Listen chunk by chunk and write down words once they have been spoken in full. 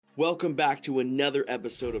Welcome back to another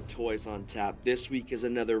episode of Toys on Tap. This week is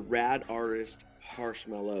another rad artist,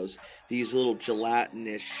 Harshmallows. These little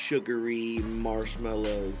gelatinous, sugary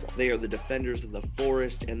marshmallows. They are the defenders of the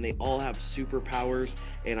forest, and they all have superpowers,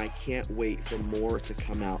 and I can't wait for more to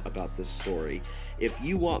come out about this story. If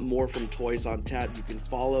you want more from Toys on Tap, you can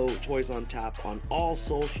follow Toys on Tap on all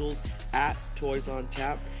socials at Toys on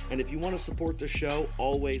Tap. And if you want to support the show,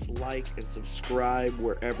 always like and subscribe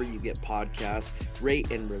wherever you get podcasts.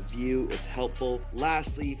 Rate and review. It's helpful.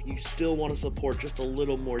 Lastly, if you still want to support just a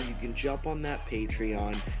little more, you can jump on that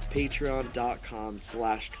Patreon,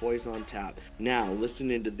 patreon.com/Toys on Tap. Now,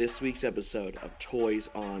 listen into this week's episode of Toys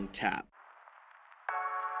on Tap.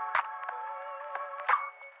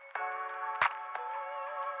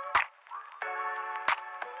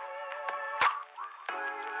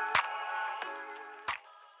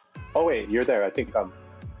 Oh wait, you're there. I think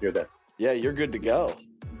you're there. Yeah, you're good to go.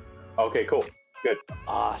 Okay, cool. Good.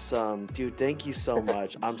 Awesome. Dude, thank you so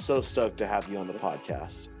much. I'm so stoked to have you on the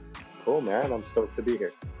podcast. Cool, man. I'm stoked to be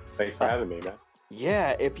here. Thanks for having me, man.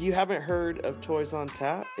 Yeah, if you haven't heard of Toys on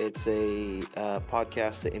Tap, it's a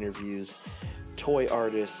podcast that interviews toy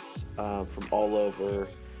artists from all over.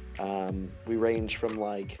 We range from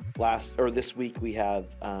this week we have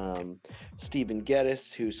Stephen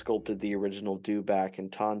Geddes, who sculpted the original Dewback and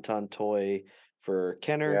Tauntaun toy for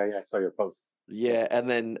Kenner. Yeah, I saw your post. Yeah, and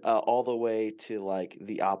then all the way to like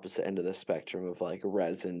the opposite end of the spectrum of like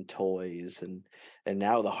resin toys and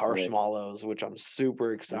now the Harshmallows, which I'm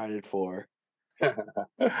super excited for.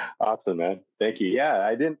 Awesome, man. Thank you. Yeah,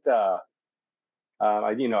 I didn't.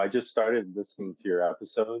 I just started listening to your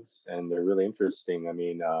episodes, and they're really interesting. I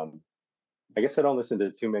mean, I guess I don't listen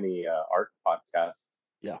to too many art podcasts.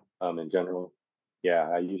 Yeah. In general, yeah,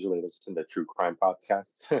 I usually listen to true crime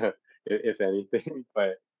podcasts, if anything.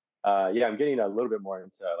 But yeah, I'm getting a little bit more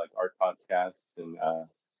into like art podcasts and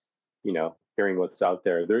hearing what's out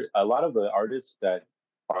there. There a lot of the artists that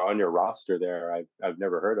are on your roster there, I've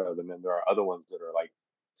never heard of, and then there are other ones that are like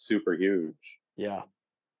super huge. Yeah.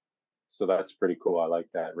 So that's pretty cool. I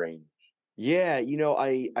like that range. Yeah,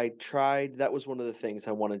 I tried. That was one of the things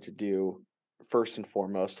I wanted to do first and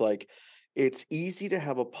foremost. Like, it's easy to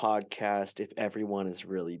have a podcast if everyone is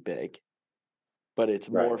really big, but it's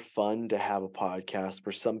more Right. fun to have a podcast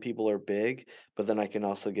where some people are big, but then I can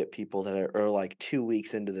also get people that are like 2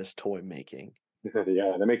 weeks into this toy making.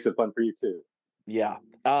 Yeah, that makes it fun for you too. Yeah.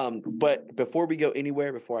 But before we go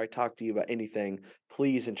anywhere, before I talk to you about anything,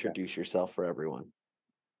 please introduce yourself for everyone.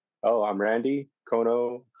 Oh, I'm Randy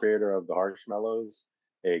Kono, creator of the Harshmallows,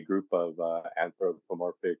 a group of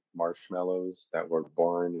anthropomorphic marshmallows that were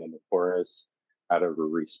born in the forest out of a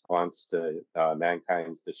response to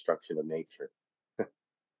mankind's destruction of nature.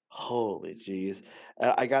 Holy jeez.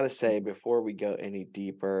 I gotta say, before we go any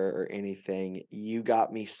deeper or anything, you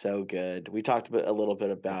got me so good. We talked a little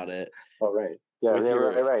bit about it Oh, right. Yeah, with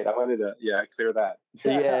your right. I wanted to, clear that.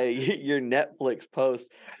 yeah, your Netflix post.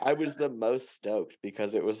 I was the most stoked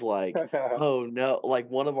because it was like, oh no, like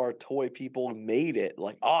one of our toy people made it.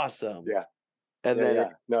 Like, awesome. Yeah, And then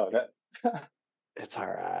No, that. it's all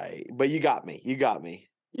right. But you got me. You got me.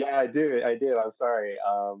 Yeah, I do. I did. I'm sorry.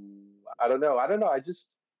 I don't know. I don't know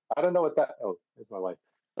what that. Oh, there's my wife.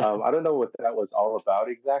 I don't know what that was all about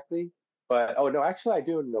exactly. But oh no, actually, I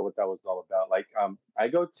do know what that was all about. Like, I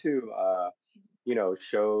go to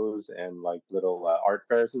shows and like little art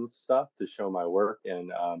fairs and stuff to show my work,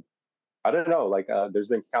 and I don't know. Like, there's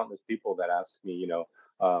been countless people that ask me,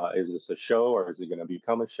 is this a show or is it going to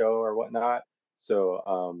become a show or whatnot? So,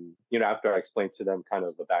 after I explain to them kind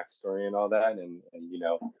of the backstory and all that, and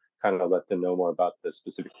kind of let them know more about the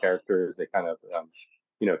specific characters, they kind of,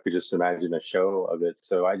 could just imagine a show of it.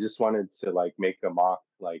 So I just wanted to like make a mock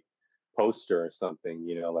like poster or something,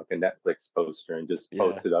 like a Netflix poster, and just Yeah.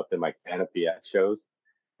 post it up in my canopy at shows,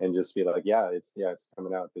 and just be like, it's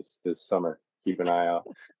coming out this summer. Keep an eye out.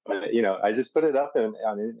 But I just put it up on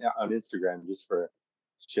Instagram just for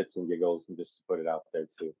shits and giggles, and just to put it out there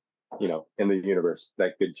too. In the universe,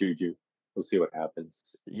 that good juju. We'll see what happens.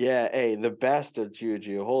 Yeah, hey, the best of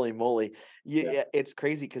Juju. Holy moly. Yeah. Yeah, it's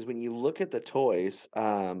crazy because when you look at the toys,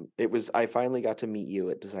 I finally got to meet you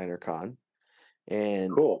at Designer Con.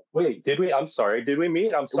 And Cool. Wait, did we? I'm sorry. Did we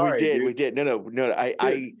meet? I'm we sorry, did, dude. we did. No. Dude.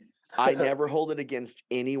 I never hold it against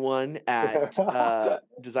anyone at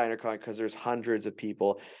Designer Con because there's hundreds of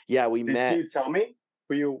people. Yeah, we Did met. you tell me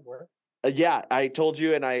who you were? Yeah, I told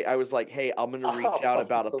you, and I was like, hey, I'm gonna reach out Oh, I'm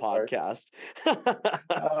about a so sorry. podcast.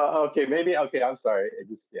 Okay, maybe. Okay, I'm sorry. It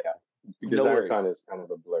just, yeah. No Designer Con worries. is kind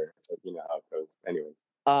of a blur, but you know how it goes. Anyways.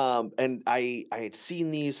 And I had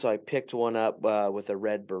seen these, so I picked one up with a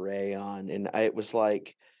red beret on, and it was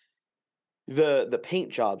like The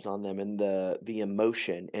paint jobs on them and the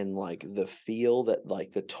emotion and, like, the feel that,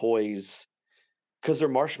 like, the toys, because 'cause they're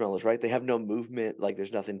marshmallows, right? They have no movement, like,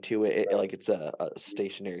 there's nothing to it, Right. like, it's a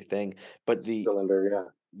stationary thing, but the Cylinder,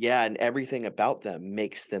 yeah. yeah, and everything about them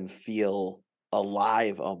makes them feel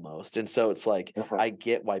alive almost, and so it's like, Uh-huh. I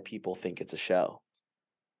get why people think it's a show.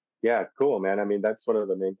 Yeah, cool, man. I mean, that's one of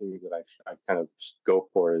the main things that I kind of go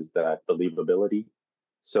for is that believability.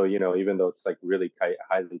 So, even though it's like really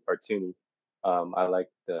highly cartoony, I like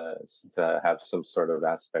to have some sort of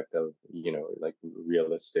aspect of, like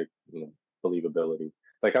realistic, believability.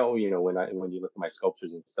 Like, oh, when you look at my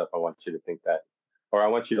sculptures and stuff, I want you to think that, or I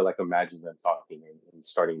want you to like imagine them talking and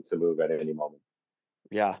starting to move at any moment.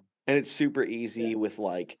 Yeah, and it's super Yeah. easy with,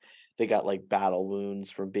 like, they got, like, battle wounds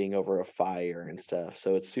from being over a fire and stuff,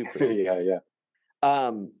 so it's super easy. Yeah, yeah.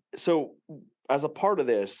 So as a part of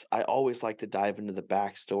this, I always like to dive into the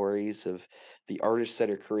backstories of the artists that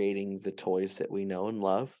are creating the toys that we know and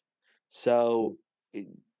love. Mm. So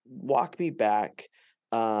walk me back.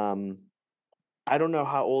 Um, I don't know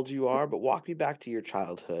how old you are, but walk me back to your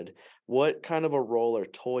childhood. What kind of a role are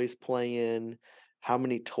toys playing? How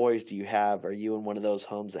many toys do you have? Are you in one of those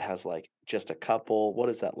homes that has like just a couple? What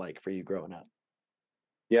is that like for you growing up?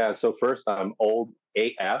 Yeah, so first I'm old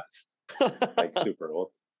AF, like super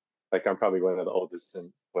old. Like I'm probably one of the oldest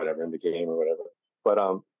in whatever in the game or whatever. But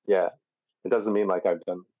yeah, it doesn't mean like I've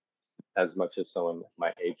done as much as someone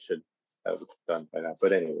my age should have done by now.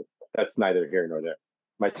 But anyway, that's neither here nor there.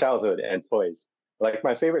 My childhood and toys. Like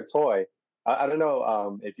my favorite toy. I don't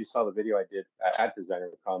know if you saw the video I did at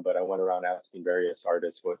DesignerCon, but I went around asking various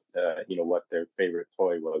artists what their favorite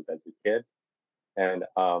toy was as a kid. And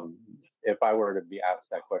if I were to be asked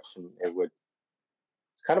that question,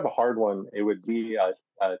 it's kind of a hard one. It would be a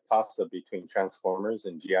toss up between Transformers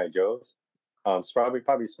and GI Joes. It's probably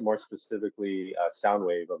more specifically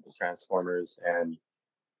Soundwave of the Transformers and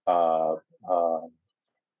uh, uh,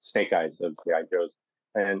 Snake Eyes of GI Joes.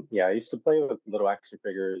 And yeah, I used to play with little action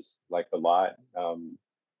figures like a lot,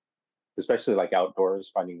 especially like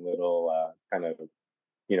outdoors, finding little kind of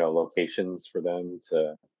locations for them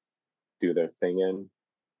to do their thing in.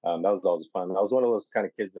 That was always fun. I was one of those kind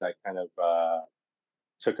of kids that I kind of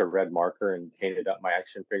took a red marker and painted up my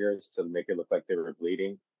action figures to make it look like they were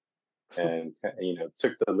bleeding, and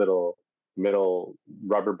took the little middle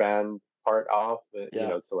rubber band part off,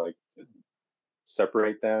 Yeah. to like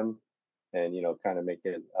separate them, and kind of make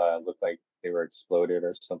it look like they were exploded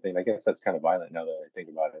or something. I guess that's kind of violent now that I think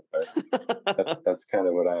about it, but that's kind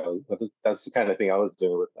of that's the kind of thing I was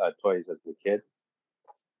doing with toys as a kid.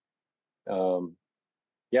 Um,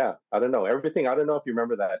 yeah, I don't know everything. I don't know if you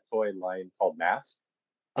remember that toy line called Mask.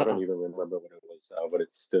 I don't Uh-uh. even remember what it was, what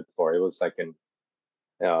it stood for. It was like an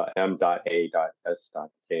M.A.S.K,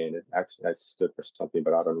 and it actually that stood for something,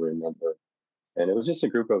 but I don't remember. And it was just a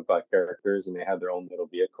group of characters, and they had their own little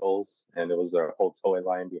vehicles, and it was their whole toy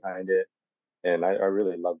line behind it. And I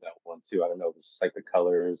really loved that one too. I don't know, it was just like the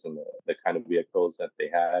colors and the kind of vehicles that they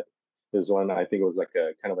had. There's one I think it was like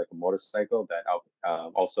a kind of like a motorcycle that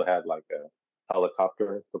also had like a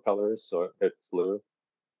helicopter propellers, so it flew.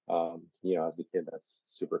 As a kid, that's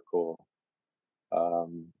super cool.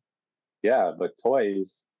 Um, yeah, but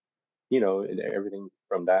toys, and everything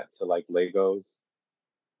from that to like Legos,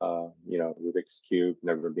 Rubik's Cube,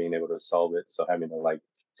 never being able to solve it. So having to like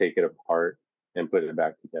take it apart and put it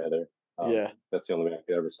back together. Yeah. That's the only way I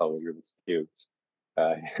could ever solve a Rubik's Cube.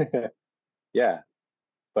 Uh, yeah,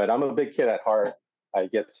 but I'm a big kid at heart. I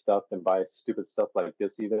get stuff and buy stupid stuff like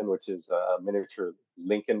this, even, which is a miniature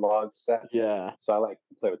Lincoln log set. Yeah. So I like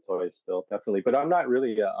to play with toys still, definitely. But I'm not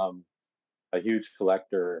really a huge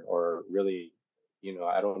collector, or really,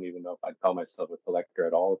 I don't even know if I'd call myself a collector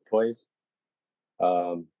at all of toys.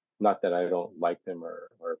 Um, Not that I don't like them or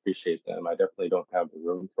appreciate them. I definitely don't have the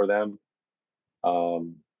room for them.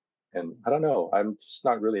 Um, and I don't know. I'm just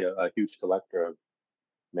not really a huge collector of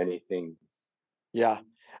many things. Yeah.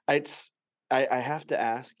 It's I have to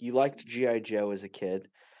ask, you liked G.I. Joe as a kid,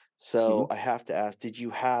 so Mhm. I have to ask, did you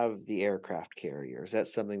have the aircraft carrier? Is that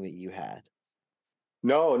something that you had?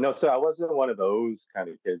 No, no. So I wasn't one of those kind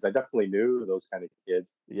of kids. I definitely knew those kind of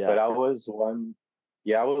kids, but Yeah. I was one.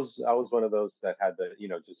 Yeah, I was one of those that had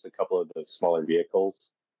just a couple of the smaller vehicles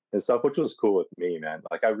and stuff, which was cool with me, man.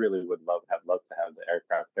 Like I really would have loved to have the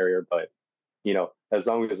aircraft carrier, but as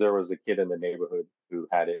long as there was a kid in the neighborhood who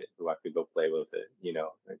had it, who I could go play with it,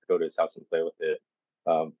 and go to his house and play with it.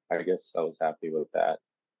 I guess I was happy with that.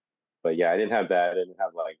 But yeah, I didn't have that. I didn't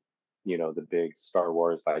have like, the big Star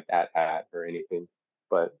Wars like at or anything.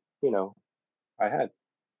 But I had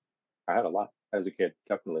I had a lot as a kid,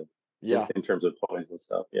 definitely Yeah. in terms of toys and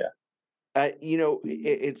stuff. Yeah.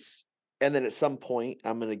 It's And then at some point,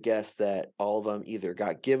 I'm gonna guess that all of them either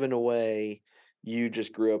got given away, you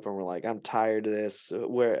just grew up and were like, "I'm tired of this."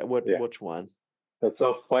 Yeah. Which one? That's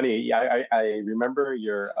so funny. Yeah, I remember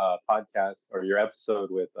your podcast or your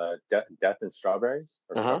episode with Death and Strawberries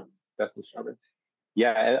or Uh-huh. Death and Strawberries.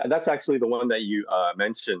 Yeah, and that's actually the one that you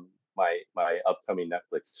mentioned my upcoming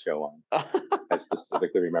Netflix show on. I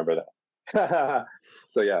specifically remember that.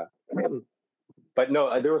 So yeah, but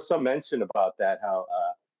no, there was some mention about that how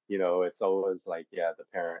it's always like yeah the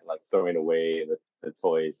parent like throwing away the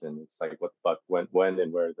toys and it's like what the fuck when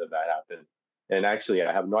and where did that happen? And actually,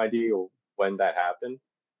 I have no idea when that happened,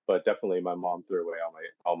 but definitely my mom threw away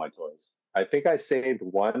all my toys. I think I saved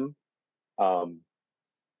one um,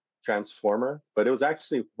 Transformer, but it was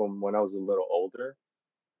actually from when I was a little older.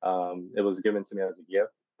 It was given to me as a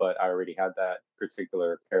gift, but I already had that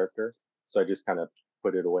particular character, so I just kind of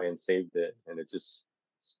put it away and saved it, and it just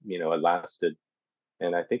it lasted,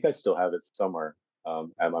 and I think I still have it somewhere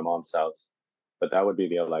at my mom's house. But that would be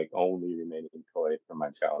the like only remaining toy from my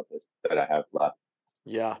childhood that I have left.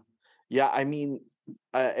 Yeah. Yeah, I mean,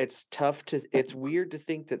 it's weird to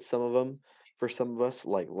think that some of them, for some of us,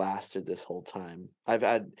 like, lasted this whole time. I've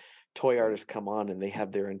had toy Yeah. artists come on, and they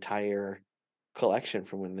have their entire collection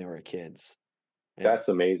from when they were kids, and That's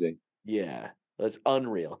amazing. yeah, that's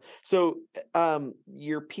unreal. So,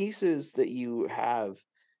 your pieces that you have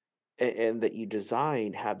and that you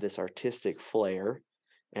design have this artistic flair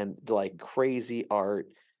and, like, crazy art.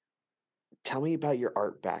 Tell me about your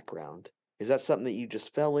art background. Is that something that you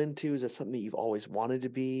just fell into? Is that something that you've always wanted to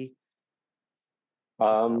be?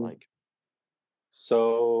 What's that Um, like?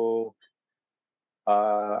 so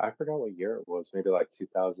I forgot what year it was, maybe like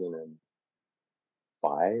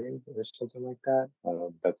 2005 or something like that.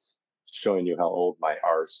 That's showing you how old my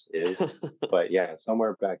arse is. But yeah,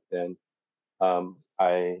 somewhere back then,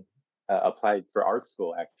 I applied for art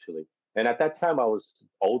school actually. And at that time, I was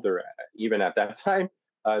older, even at that time.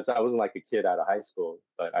 So I wasn't like a kid out of high school,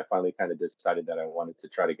 but I finally kind of decided that I wanted to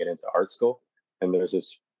try to get into art school. And there's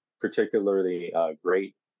this particularly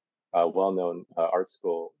great, well known art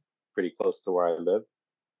school pretty close to where I live.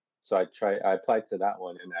 So I applied to that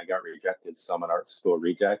one and I got rejected. So I'm an art school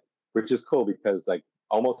reject, which is cool because like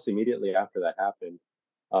almost immediately after that happened,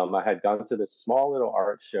 I had gone to this small little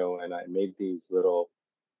art show and I made these little,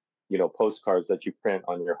 postcards that you print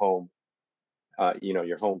on your home,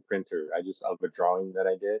 your home printer. I just of a drawing that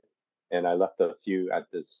I did, and I left a few at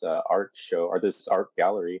this art show or this art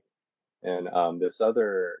gallery, and this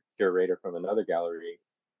other curator from another gallery,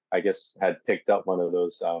 I guess, had picked up one of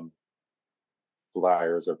those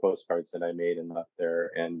flyers or postcards that I made and left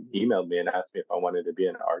there, and emailed me and asked me if I wanted to be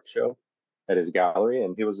in an art show at his gallery,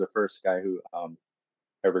 and he was the first guy who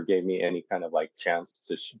ever gave me any kind of like chance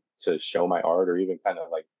to show my art or even kind of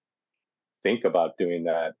like think about doing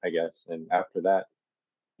that, I guess. And after that,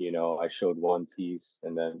 I showed one piece,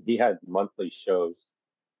 and then he had monthly shows.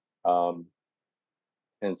 Um,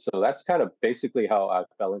 and so that's kind of basically how I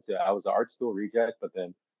fell into it. I was an art school reject, but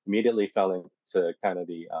then immediately fell into kind of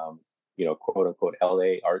the quote unquote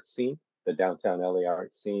LA art scene, the downtown LA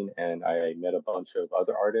art scene, and I met a bunch of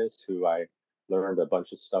other artists who I learned a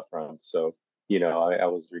bunch of stuff from. So I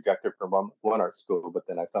was rejected from one art school, but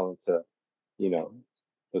then I fell into you know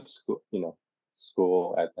the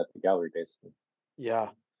school at the gallery basically. Yeah,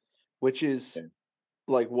 which is Yeah,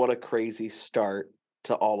 like what a crazy start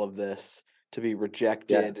to all of this to be yeah,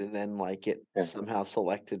 rejected and then like get yeah. somehow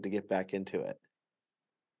selected to get back into it.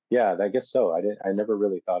 Yeah, I guess so. I didn't. I never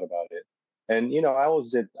really thought about it. And I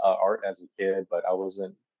always did art as a kid, but I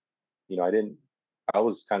wasn't. I didn't. I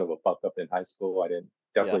was kind of a fuck up in high school. I didn't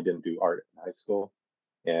Yeah. definitely didn't do art in high school,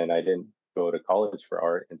 and I didn't go to college for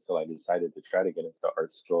art until I decided to try to get into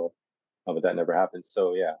art school, but that never happened.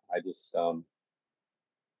 So yeah, I just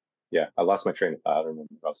yeah, I lost my train of thought. I don't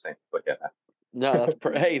remember what I was saying, but No,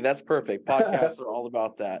 hey, that's perfect. yeah, Podcasts are all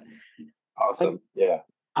about that. I'm awesome. Yeah.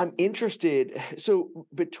 I'm interested. So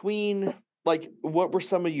between like what were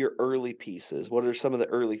some of your early pieces? What are some of the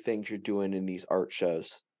early things you're doing in these art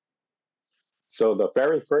shows? So the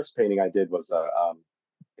very first painting I did was a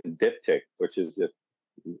diptych, which is if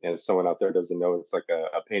and someone out there doesn't know, it's like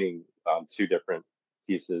a painting, two different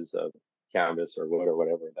pieces of canvas or wood or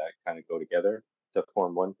whatever that kind of go together to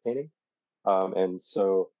form one painting. And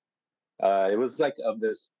so it was like of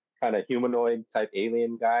this kind of humanoid type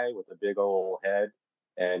alien guy with a big old head,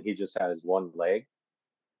 and he just has one leg.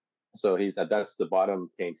 So that's the bottom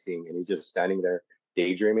painting, and he's just standing there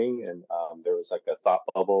daydreaming. And there was like a thought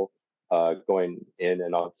bubble going in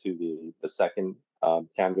and onto the second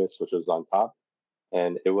canvas, which was on top,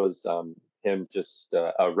 and it was him just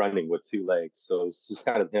running with two legs. So it's just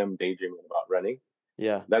kind of him daydreaming about running.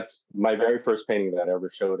 Yeah. That's my very first painting that I ever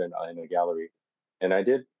showed in a gallery. And I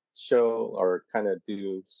did show or kind of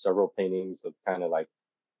do several paintings of kind of like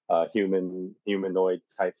humanoid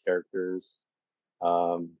type characters.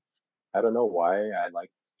 Um, I don't know why I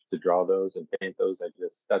like to draw those and paint those. I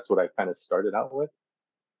just that's what I kind of started out with.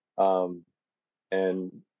 Um,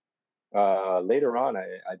 and later on,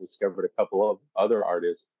 I discovered a couple of other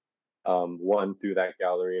artists. One through that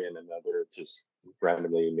gallery, and another just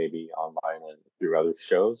randomly, maybe online and through other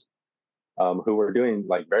shows. Who were doing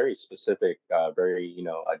like very specific, very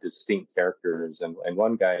distinct characters. And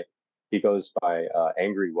one guy, he goes by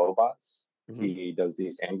Angry Wobots. Hmm. He does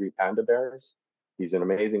these angry panda bears. He's an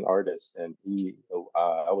amazing artist, and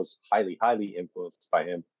I was highly influenced by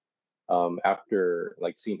him. After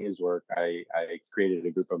like seeing his work, I created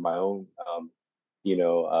a group of my own,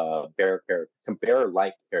 bear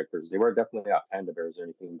like characters. They were definitely not panda bears or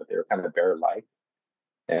anything, but they were kind of bear like.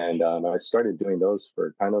 And I started doing those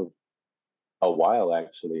for kind of a while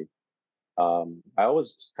actually. I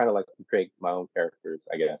always kind of like to create my own characters,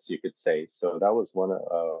 I guess you could say. So that was one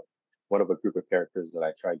of a group of characters that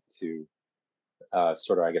I tried to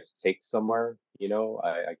sort of, I guess, take somewhere.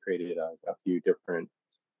 I created a few different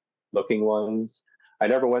looking ones. I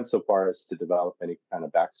never went so far as to develop any kind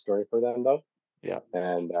of backstory for them, though. Yeah.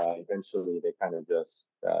 And eventually, they kind of just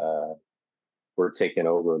were taken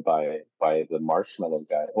over by the marshmallow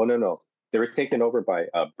guy. Oh no, they were taken over by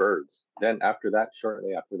birds. Then after that,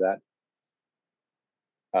 shortly after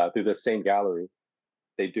that, through the same gallery,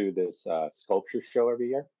 they do this sculpture show every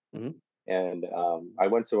year. Hmm. And I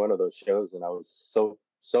went to one of those shows, and I was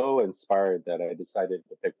so inspired that I decided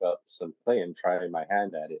to pick up some clay and try my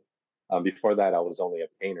hand at it. Before that, I was only a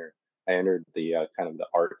painter. I entered the kind of the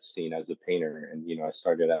art scene as a painter, and I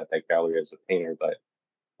started at that gallery as a painter. But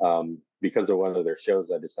because of one of their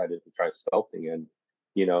shows, I decided to try sculpting, and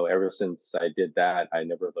ever since I did that, I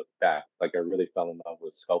never looked back. Like I really fell in love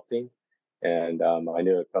with sculpting, and I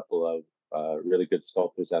knew a couple of really good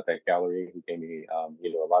sculptors at that gallery who gave me a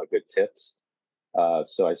lot of good tips.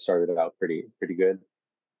 So I started out pretty good,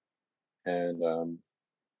 and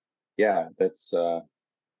yeah, that's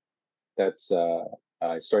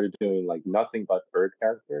I started doing like nothing but bird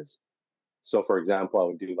characters. So for example, I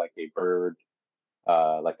would do like a bird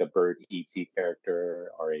ET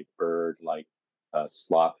character, or a bird like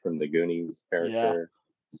Sloth from the Goonies Yeah. character,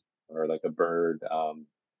 or like a bird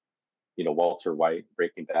Walter White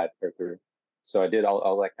Breaking Bad character. So I did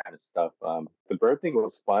all that kind of stuff. The bird thing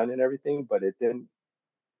was fun and everything, but it didn't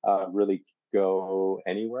really go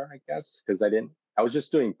anywhere, I guess, because I was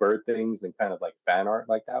just doing bird things and kind of like fan art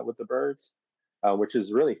like that with the birds, which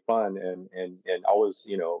is really fun and always,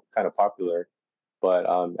 kind of popular. But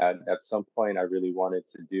at some point, I really wanted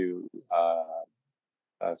to do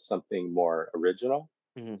something more original.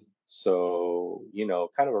 Hmm. So,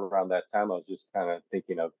 kind of around that time, I was just kind of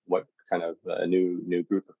thinking of what kind of a new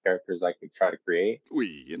group of characters I could try to create.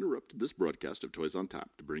 We interrupted this broadcast of Toys on Tap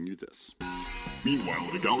to bring you this. Meanwhile,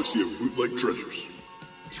 in a galaxy of bootleg treasures.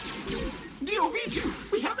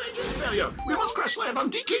 DOV2, we have engine failure. We must crash land on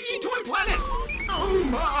DKE Toy Planet. Oh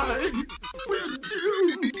my, we're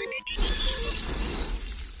doomed.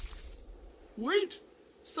 Wait,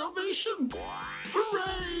 salvation.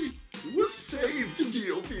 Hooray, we're saved,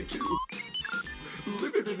 DOV2.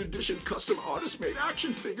 Limited edition custom artist-made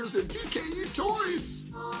action figures and DKE toys.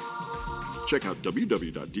 Check out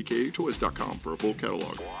www.dkatoys.com for a full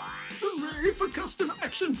catalog. Hooray for custom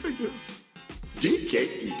action figures.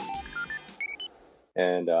 DKE.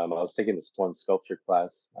 And I was taking this one sculpture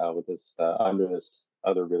class with this under this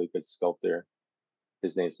other really good sculptor.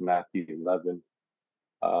 His name's Matthew Levin.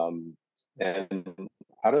 And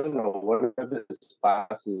I don't know, one of his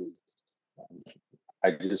classes,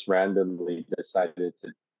 I just randomly decided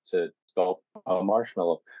to sculpt a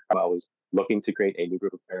marshmallow. I was looking to create a new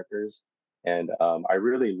group of characters, and I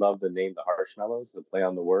really love the name, the Harshmallows, the play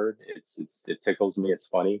on the word. It tickles me. It's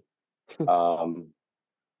funny, um,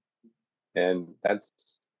 and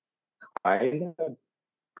that's kind of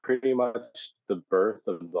pretty much the birth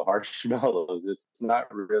of the Harshmallows. It's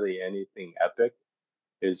not really anything epic.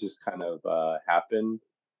 It's just kind of happened.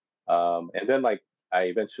 And then, like, I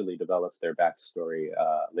eventually developed their backstory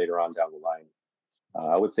later on down the line.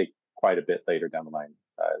 I would say quite a bit later down the line.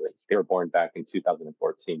 Like, they were born back in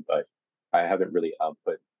 2014, but I haven't really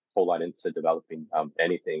put a whole lot into developing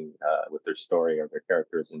anything with their story or their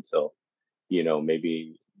characters until,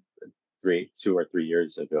 maybe 2 or 3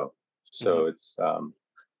 years ago. Hmm. So it's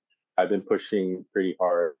I've been pushing pretty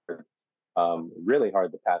hard, really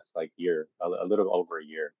hard the past like year, a little over a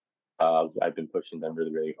year. I've been pushing them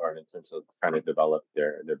really hard in terms of trying to develop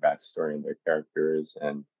their backstory and their characters,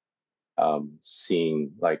 and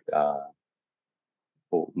seeing like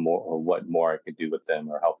more or what more I could do with them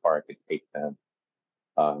or how far I could take them.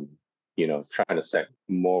 Um, trying to set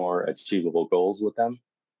more achievable goals with them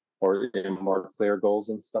or more clear goals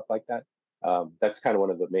and stuff like that. That's kind of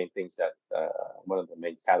one of the main things that one of the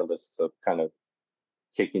main catalysts of kind of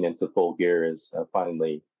kicking into full gear is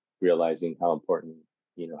finally realizing how important,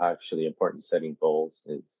 how actually important setting goals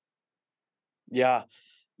is. Yeah.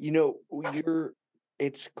 You're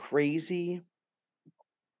it's crazy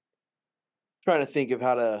trying to think of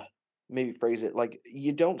how to maybe phrase it. Like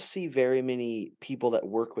you don't see very many people that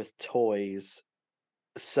work with toys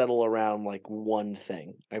settle around like one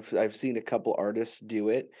thing. I've seen a couple artists do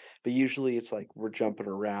it, but usually it's like we're jumping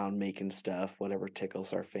around making stuff, whatever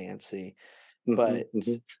tickles our fancy. Hmm. But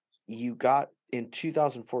Hmm. you got in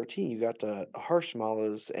 2014, you got the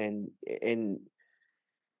Harshmallows and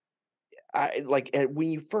I like when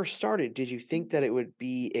you first started, did you think that it would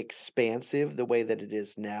be expansive the way that it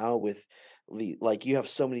is now with the like you have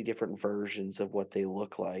so many different versions of what they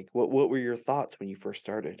look like? What were your thoughts when you first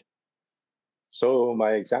started? So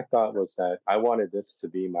my exact thought was that I wanted this to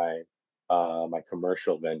be my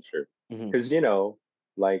commercial venture Hmm. because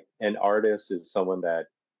like an artist is someone that,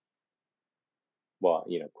 well,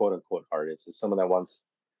 quote unquote artist is someone that wants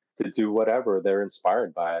to do whatever they're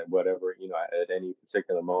inspired by, whatever, at any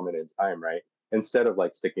particular moment in time, right? Instead of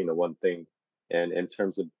like sticking to one thing. And in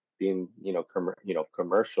terms of being,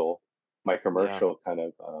 commercial, my Yeah. commercial kind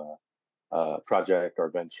of project or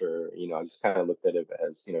venture, I just kind of looked at it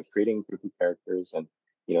as, creating goofy characters and,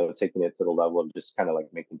 taking it to the level of just kind of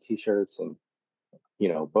like making t-shirts and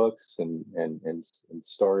books and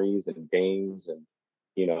stories and games and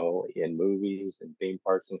in movies and theme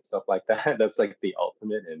parks and stuff like that. That's like the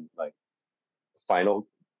ultimate and like final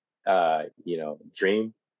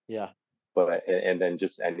dream. Yeah. But and then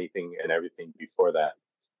just anything and everything before that.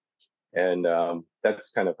 And that's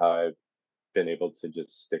kind of how I've been able to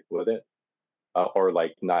just stick with it, or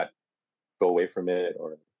like not go away from it,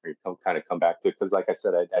 or kind of come back to it. Because like I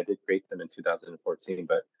said, I did create them in 2014,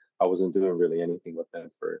 but I wasn't doing really anything with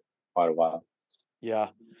them for quite a while. Yeah.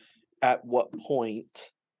 At what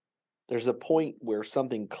point there's a point where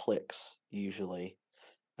something clicks usually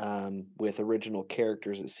with original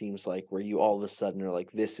characters, it seems like, where you all of a sudden are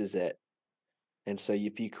like, this is it. And so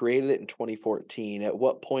if you created it in 2014, at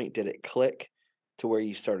what point did it click to where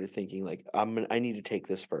you started thinking like, I need to take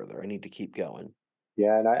this further. I need to keep going.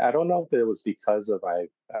 Yeah, and I don't know if it was because of I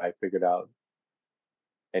figured out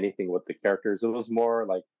anything with the characters. It was more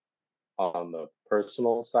like on the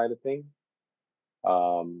personal side of things.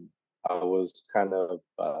 I was kind of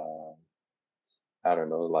I don't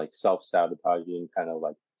know, like self-sabotaging, kind of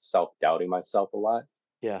like self-doubting myself a lot,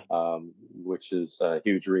 Yeah. which is a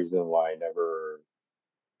huge reason why I never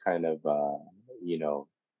kind of you know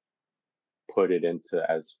put it into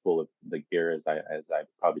as full of the gear as I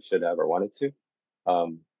probably should have or wanted to.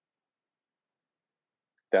 Um,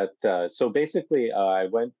 that so basically I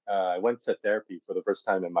went to therapy for the first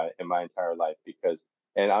time in my entire life because,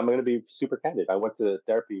 and I'm going to be super candid, I went to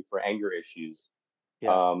therapy for anger issues.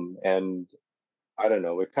 Yeah. And I don't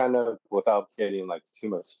know, it kind of, without getting like too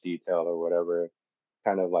much detail or whatever,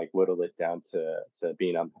 kind of like whittled it down to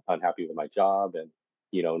being unhappy with my job, and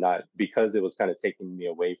not because it was kind of taking me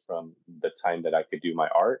away from the time that I could do my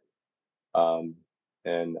art. um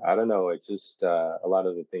and I don't know, it just a lot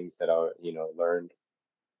of the things that I learned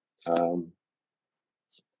um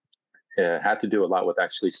had to do a lot with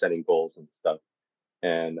actually setting goals and stuff.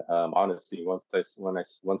 And honestly, once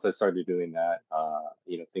I started doing that,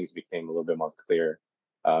 things became a little bit more clear.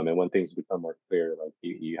 And when things become more clear, like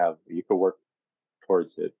you could work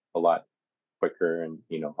towards it a lot quicker and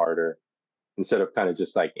harder, instead of kind of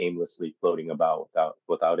just like aimlessly floating about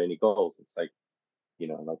without any goals. It's like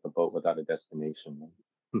like a boat without a destination.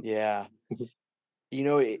 Yeah.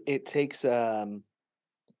 It takes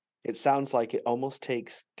it sounds like it almost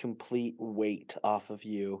takes complete weight off of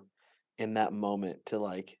you in that moment to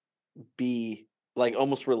like be like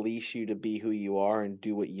almost release you to be who you are and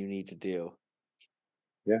do what you need to do.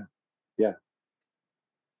 Yeah, yeah,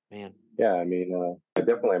 Man. yeah. I mean,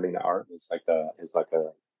 definitely. I mean, art is like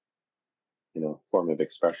a form of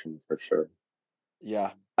expression for sure.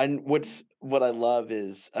 Yeah. And what I love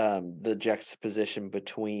is the juxtaposition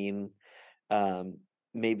between um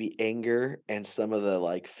maybe anger and some of the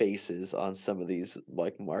like faces on some of these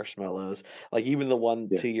like marshmallows. Like even the one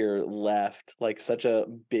Yeah, to your left, like such a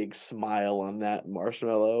big smile on that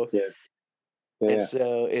marshmallow. yeah, yeah, And yeah.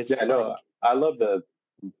 so it's Yeah, like, no, I love the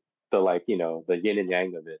like the yin and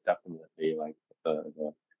yang of it, definitely. Like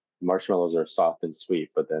the marshmallows are soft and sweet,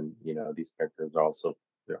 but then these characters are also,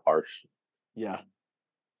 they're harsh. yeah.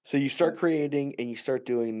 So you start creating and you start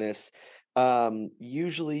doing this.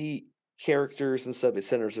 Usually characters and stuff, it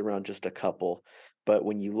centers around just a couple. But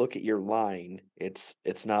when you look at your line, it's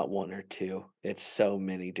not one or two. It's so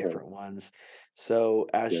many Right. different ones. So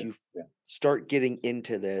as Yeah. you Yeah. start getting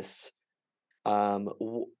into this,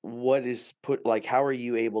 what is put like how are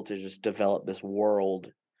you able to just develop this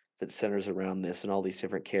world that centers around this and all these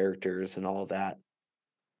different characters and all of that?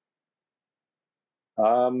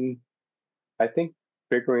 Um, I think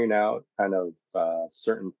figuring out kind of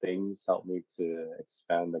certain things helped me to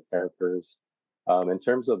expand the characters. In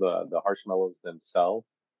terms of the Harshmallows themselves,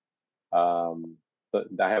 um,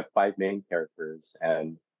 I have five main characters,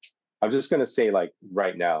 and I'm just gonna say like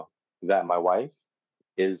right now that my wife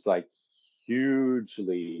is like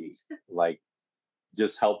hugely like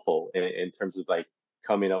just helpful in terms of like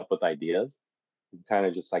coming up with ideas. We kind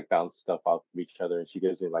of just like bounce stuff off of each other, and she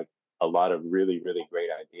gives me like a lot of really really great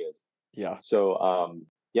ideas. Yeah. So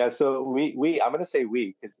yeah, so we I'm gonna say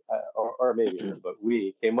we because or maybe her, but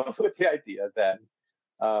we came up with the idea that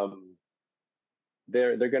um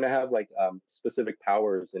they're gonna have like specific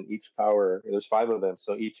powers, and each power there's five of them.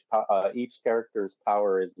 So each character's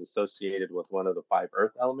power is associated with one of the five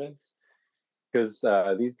earth elements. Because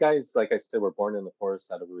these guys, like I said, were born in the forest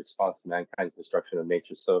out of a response to mankind's destruction of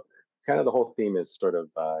nature. So kind of the whole theme is sort of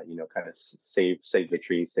kind of save the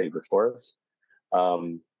trees, save the forest.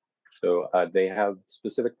 Um, so they have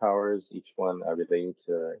specific powers, each one relating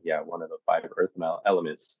to one of the five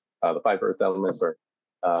elements. The five earth elements are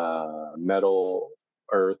metal,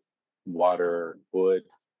 earth, water, wood,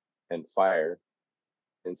 and fire.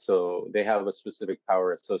 And so they have a specific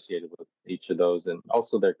power associated with each of those, and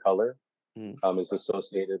also their color Mm. is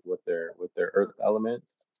associated with their earth element,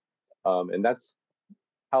 and that's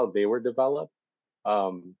how they were developed.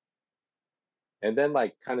 Um, and then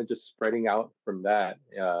like kind of just spreading out from that,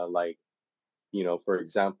 like for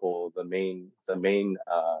example, the main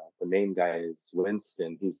guy is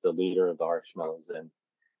Winston. He's the leader of the Harshmallows, and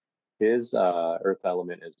his earth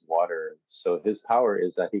element is water. So his power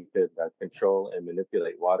is that he could control and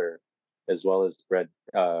manipulate water, as well as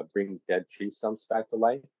bring dead tree stumps back to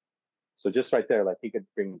life. So just right there, like he could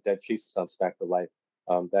bring dead tree stumps back to life.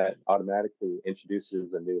 That automatically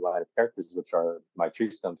introduces a new line of characters, which are my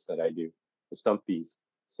tree stumps that I do, the stumpies.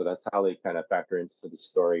 So that's how they kind of factor into the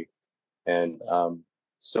story. And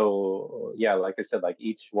so yeah, like I said, like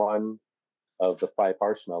each one of the five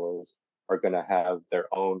marshmallows are going to have their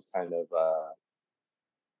own kind of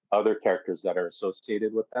other characters that are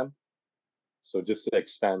associated with them. So just it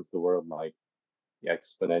expands the world like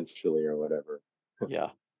exponentially or whatever. Yeah.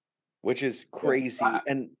 Which is Yeah. crazy.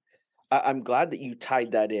 And I'm glad that you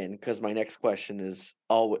tied that in because my next question is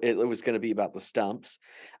it was going to be about the stumps.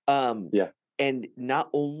 Um, Yeah. and not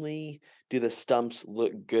only do the stumps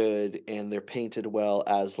look good and they're painted well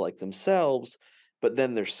as like themselves, but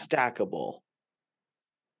then they're stackable,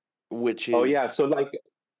 which Oh is yeah. So like,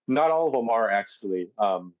 not all of them are actually.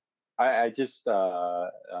 I just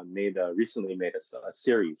recently made a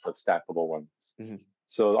series of stackable ones. Mhm.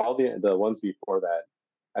 So all the ones before that,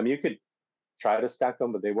 I mean, you could try to stack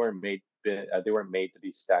them, but they weren't made to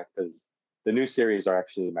be stacked because the new series are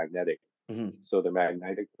actually magnetic, Mhm. so they're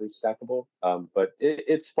magnetically stackable. But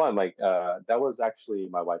it's fun. Like that was actually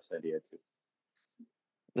my wife's idea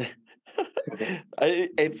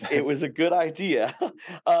It was a good idea.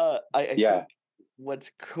 I Yeah, think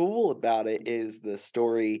what's cool about it is the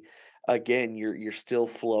story. Again, you're still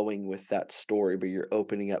flowing with that story, but you're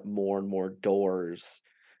opening up more and more doors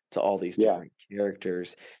to all these yeah. different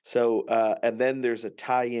characters. So, and then there's a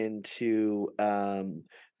tie-in to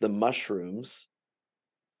the mushrooms.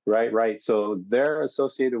 Right, right. So they're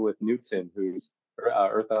associated with Newton, whose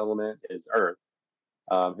Earth element is Earth.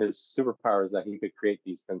 His superpower is that he could create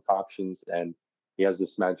these concoctions, and he has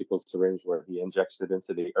this magical syringe where he injects it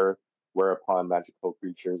into the earth, whereupon magical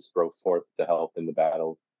creatures grow forth to help in the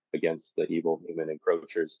battle against the evil human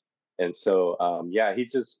encroachers. And so, yeah, he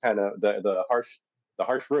just kind of the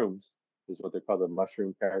harsh rooms is what they're called. The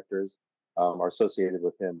mushroom characters are associated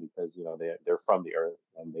with him because they're from the earth,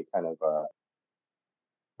 and they kind of are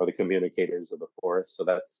the communicators of the forest. So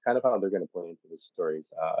that's kind of how they're going to play into the stories,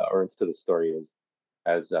 or into the story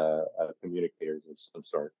as communicators of some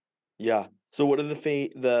sort. Yeah. So, what are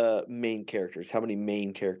the main characters? How many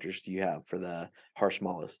main characters do you have for the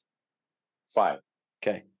Harshmallows? Five.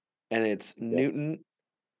 Okay, and it's Yeah. Newton.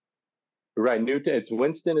 Right. Newton. It's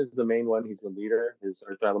Winston is the main one. He's the leader. His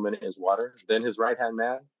earth element is water. Then his right hand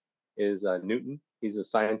man is Newton. He's the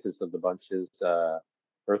scientist of the bunch. His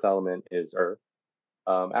earth element is earth.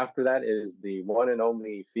 After that is the one and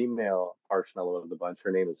only female marshmallow of the bunch.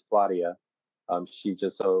 Her name is Claudia. She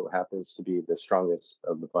just so happens to be the strongest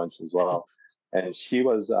of the bunch as well, and she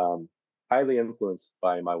was highly influenced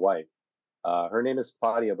by my wife. Her name is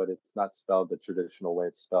Claudia, but it's not spelled the traditional way.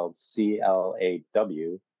 It's spelled Claw,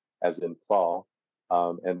 as in claw,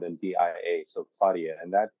 and then Dia. So Claudia,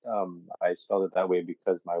 and that I spelled it that way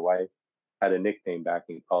because my wife had a nickname back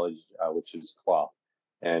in college, which is Claw,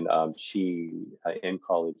 and she in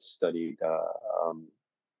college studied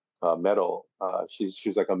metal.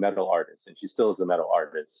 She's like a metal artist, and she still is a metal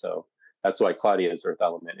artist. So that's why Claudia's earth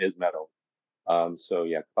element is metal. So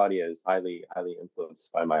yeah, Claudia is highly influenced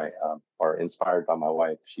by my or inspired by my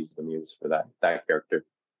wife. She's the muse for that character.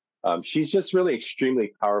 She's just really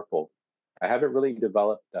extremely powerful. I haven't really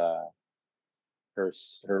developed her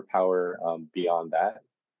her power beyond that,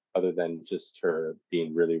 other than just her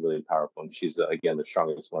being really powerful. And she's again the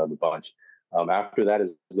strongest one of the bunch. After that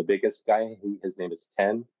is the biggest guy. His name is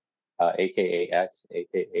Ten, aka X,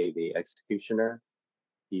 aka the Executioner.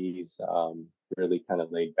 He's really kind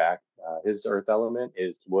of laid back. His earth element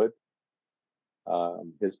is wood.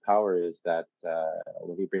 His power is that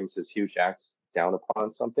when he brings his huge axe down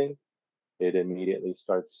upon something, it immediately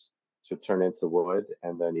starts to turn into wood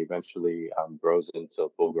and then eventually grows into a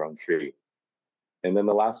full grown tree. And then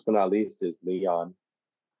the last but not least is Leon.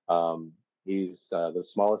 Um, he's the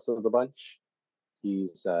smallest of the bunch.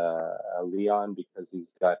 He's a Leon because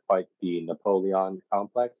he's got quite the Napoleon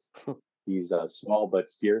complex. He's small but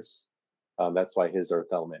fierce. That's why his earth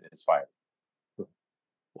element is fire.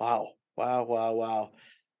 Wow. Wow. Wow. Wow.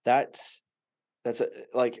 That's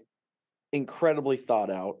like incredibly thought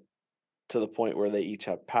out to the point where they each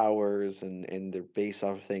have powers and they're based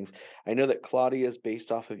off of things. I know that Claudia is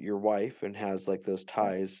based off of your wife and has like those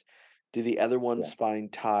ties. Do the other Yeah, ones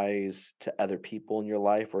find ties to other people in your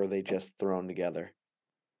life, or are they just thrown together?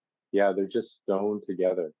 yeah, they're just thrown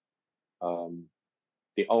together. Um,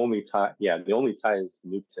 the only tie is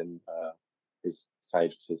Newton. Is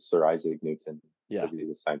tied to Sir Isaac Newton Yeah. because he's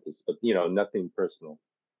a scientist, but nothing personal.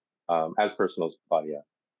 As personal as Claudia.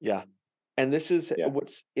 Yeah. And this is Yeah.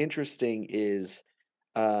 what's interesting is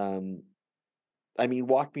um I mean,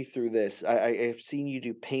 walk me through this. I've seen you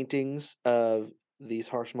do paintings of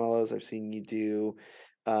these marshmallows. I've seen you do.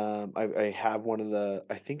 I have one of the.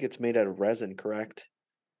 I think it's made out of resin, correct?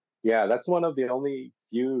 Yeah, that's one of the only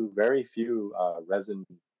very few resin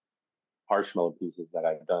marshmallow pieces that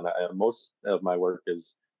I've done. Most of my work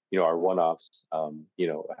is, are one-offs.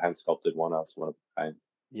 Hand sculpted one-offs, one of a kind.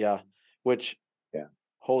 Yeah. Which, Yeah,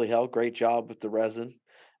 holy hell, great job with the resin.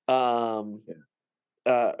 Um,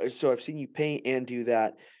 yeah. so I've seen you paint and do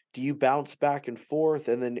that. Do you bounce back and forth,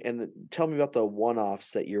 and then tell me about the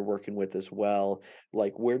one-offs that you're working with as well?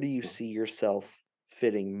 Like, where do you see yourself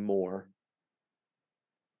fitting more?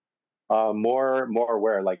 More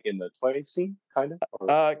where like in the toy scene, kind of,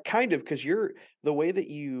 or Kind of, because you're the way that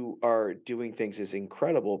you are doing things is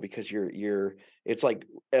incredible because you're it's like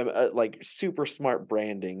super smart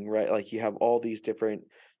branding, right? Like you have all these different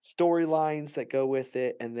storylines that go with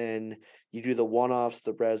it, and then you do the one-offs,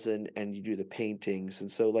 the resin, and you do the paintings.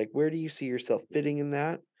 And so, like, where do you see yourself fitting in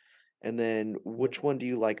that? And then which one do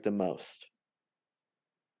you like the most?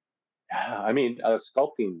 yeah, I mean,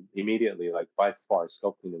 sculpting immediately, like by far,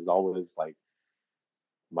 sculpting is always like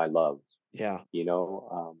my love, Yeah, you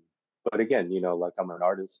know. But again, like I'm an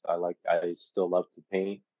artist. I still love to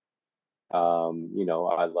paint. I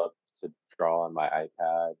love to draw on my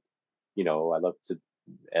iPad. I love to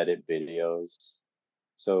edit videos.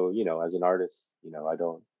 So, as an artist, I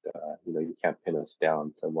don't, you can't pin us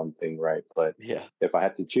down to one thing, right? But yeah, if I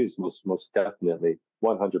had to choose, most definitely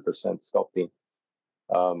 100% sculpting.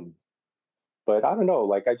 Um, but I don't know,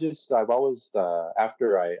 like I've always,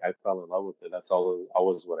 after I fell in love with it, that's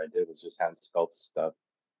always what I did was just hand sculpt stuff.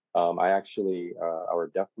 I actually,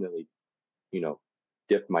 or definitely, you know,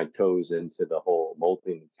 dip my toes into the whole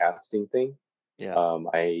molding and casting thing. yeah.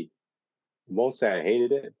 I won't say I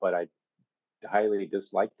hated it, but I highly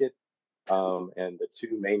disliked it. And the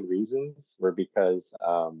two main reasons were because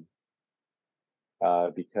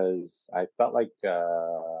I felt like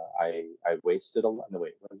I wasted a lot. No,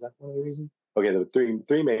 wait, was that one of the reasons? Okay, the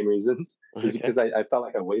three main reasons is Okay. because I felt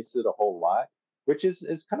like I wasted a whole lot, which is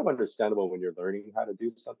kind of understandable when you're learning how to do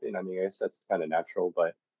something. I mean, I guess that's kind of natural,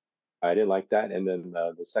 but I didn't like that. And then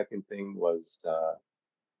the second thing was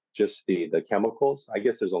just the chemicals. I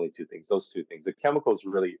guess there's only two things. Those two things. The chemicals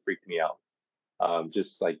really freaked me out.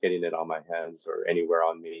 Just like getting it on my hands or anywhere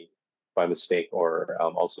on me by mistake, or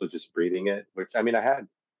also just breathing it. Which I mean, I had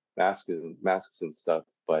masks and stuff,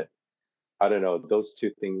 but I don't know. Those two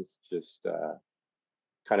things just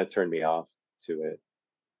kind of turned me off to it.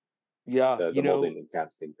 Yeah, The molding and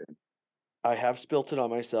casting thing. I have spilt it on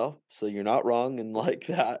myself, so you're not wrong and like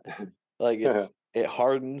that. Like it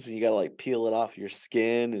hardens and you gotta like peel it off your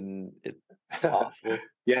skin and it's awful.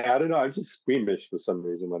 Yeah, I don't know. I'm just squeamish for some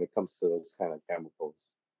reason when it comes to those kind of chemicals.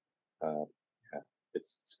 Uh, yeah,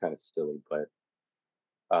 it's kind of silly, but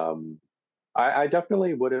um, I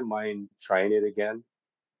definitely wouldn't mind trying it again.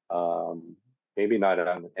 Um, Maybe not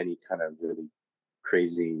on any kind of really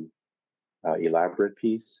crazy, elaborate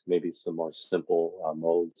piece. Maybe some more simple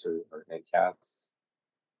molds or and casts.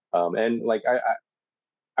 And like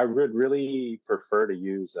I would really prefer to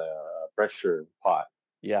use a pressure pot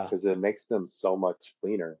Yeah. because it makes them so much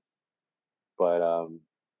cleaner. But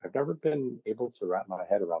I've never been able to wrap my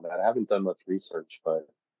head around that. I haven't done much research, but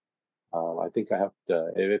I think I have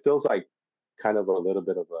to. It feels like kind of a little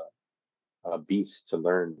bit of a beast to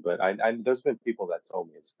learn, but there's been people that told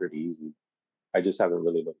me it's pretty easy. I just haven't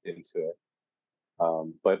really looked into it.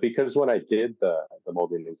 But because when I did the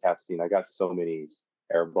molding and casting, I got so many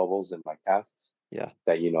air bubbles in my casts Yeah.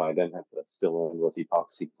 that I then had to fill in with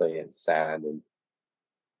epoxy clay and sand, and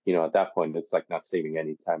at that point it's like not saving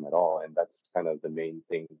any time at all. And that's kind of the main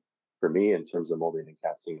thing for me in terms of molding and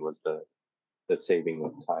casting was the saving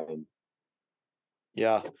of time.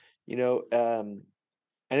 Yeah. You know,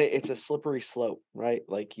 and it's a slippery slope, right?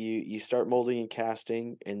 Like you start molding and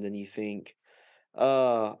casting and then you think,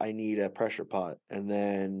 I need a pressure pot. And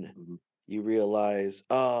then Mhm. you realize,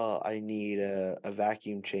 I need a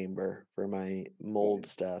vacuum chamber for my mold Right.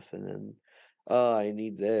 stuff. And then, I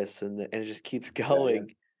need this. And it just keeps Yeah, yeah,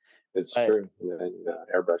 going. it's But true. The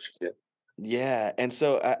airbrush kit. yeah. And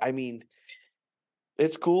so, I mean,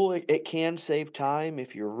 it's cool. It can save time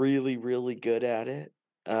if you're really, really good at it.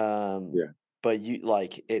 Um, Yeah, but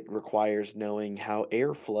it requires knowing how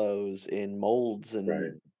air flows in molds right,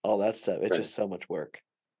 and all that stuff. It's right. just so much work.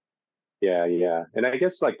 Yeah, yeah. And I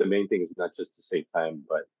guess like the main thing is not just to save time,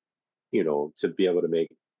 but to be able to make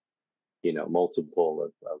multiple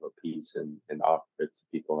of a piece and offer it to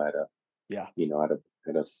people at a Yeah.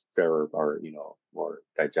 at a fairer or more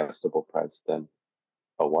digestible price than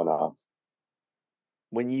a one-off.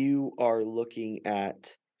 When you are looking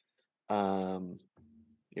at um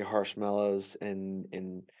your Harshmallows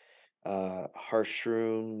and harsh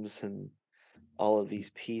shrooms and all of these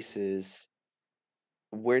pieces,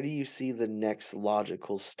 where do you see the next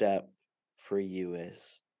logical step for you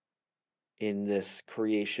is in this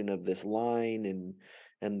creation of this line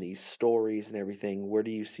and these stories and everything? Where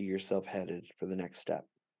do you see yourself headed for the next step?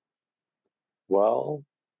 Well,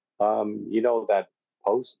 that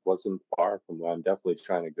post wasn't far from where I'm definitely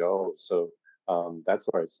trying to go. So that's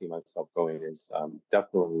where I see myself going is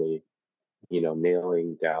definitely,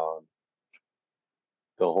 nailing down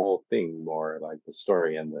the whole thing more like the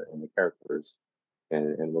story and the characters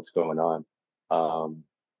and what's going on. Um,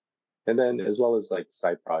 and then as well as like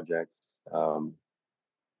side projects,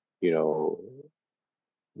 you know,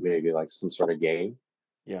 maybe like some sort of game,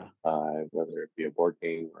 Yeah. whether it be a board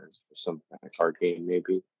game or some kind of card game,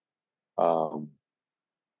 maybe. Um,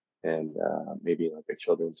 and maybe like a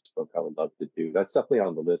children's book I would love to do. That's definitely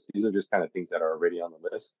on the list. These are just kind of things that are already on the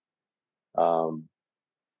list um,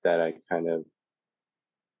 that I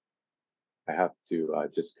have to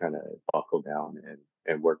just kind of buckle down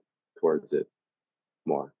and work towards it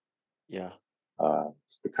more. Yeah.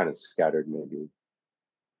 It's kind of scattered maybe,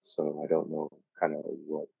 so I don't know kind of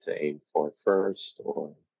what to aim for first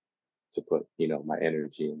or to put my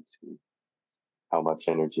energy into how much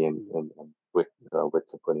energy and what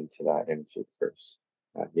to put into that energy first.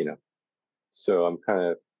 So I'm kind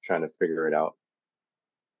of trying to figure it out.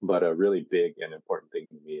 But a really big and important thing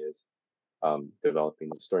to me is developing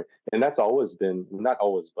the story, and that's always been not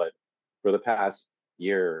always, but for the past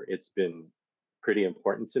year, it's been pretty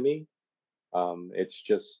important to me. It's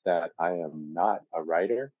just that I am not a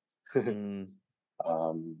writer. Mm,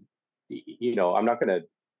 um, I'm not going to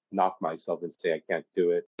knock myself and say I can't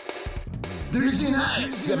do it. Thursday night,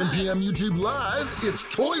 7 p.m. YouTube Live, it's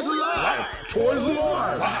Toys Alive! Toys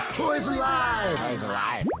Alive! Toys Alive! Toys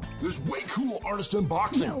Alive! There's way cool artist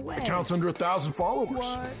unboxing. Accounts under 1,000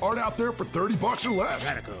 followers. Art out there for $30 or less.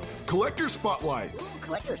 Collector Spotlight.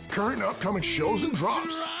 Current and upcoming shows and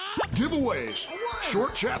drops. Giveaways.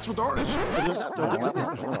 Short chats with artists. And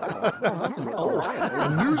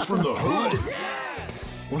news from the hood.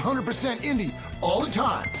 100% indie all the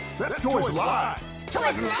time. That's Toys Alive!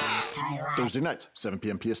 Toys Alive! Thursday nights, 7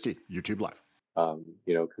 p.m. PST, YouTube Live.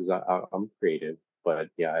 Because I'm creative, but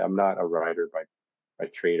yeah, I'm not a writer by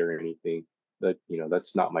trade or anything.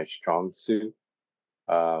 That's not my strong suit.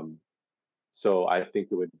 So I think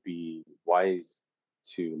it would be wise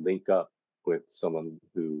to link up with someone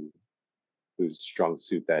whose strong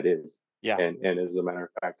suit that is. Yeah. And as a matter of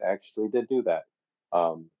fact, I actually did do that.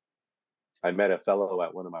 Um, I met a fellow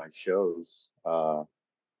at one of my shows,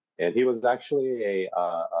 and he was actually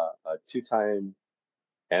a two-time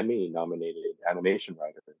Emmy nominated animation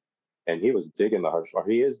writer, and he was digging the harsh, or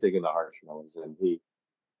he is digging the Harshmallows, and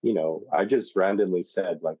I just randomly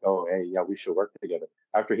said like, oh, hey, yeah, we should work together.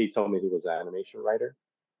 After he told me he was an animation writer,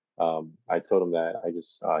 I told him that I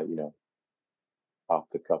just, off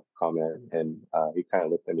the cuff comment, and he kind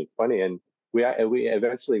of looked at me funny, and we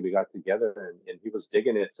eventually we got together, and he was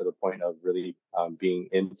digging it to the point of really being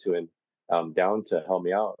into and down to help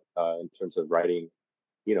me out in terms of writing,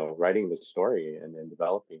 writing the story and then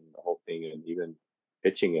developing the whole thing and even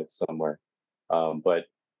pitching it somewhere. But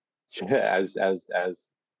as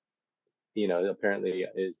apparently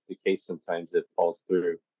is the case, sometimes it falls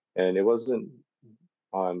through, and it wasn't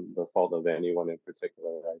on the fault of anyone in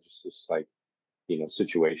particular. I just like,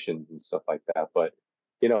 situations and stuff like that. But,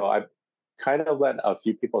 I've kind of let a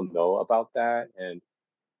few people know about that, and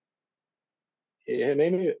it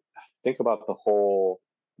made me think about the whole,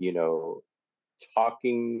 you know,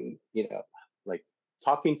 talking, like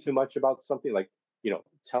talking too much about something, like,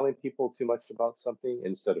 telling people too much about something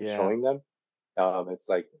instead of Yeah. showing them. It's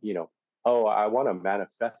like, oh, I want to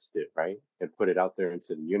manifest it, right? And put it out there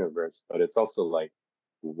into the universe. But it's also like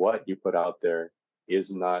what you put out there is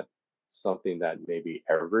not something that maybe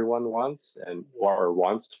everyone wants and or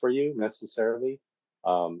wants for you necessarily.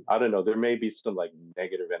 I don't know. There may be some like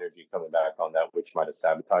negative energy coming back on that, which might have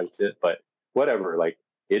sabotaged it, but whatever. Like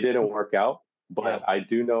it didn't work out. Yeah. But I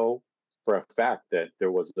do know for a fact that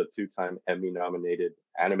there was a two-time Emmy nominated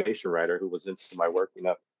animation writer who was into my work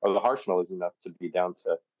enough, or the Harshmallows enough to be down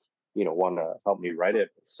to, want to help me write it.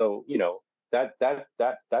 So,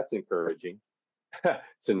 that's encouraging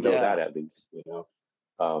to know Yeah. that at least,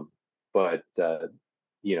 Um, but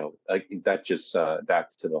like that just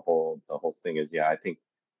back to the whole thing is, yeah, I think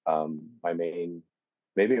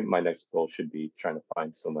maybe my next goal should be trying to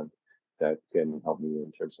find someone that can help me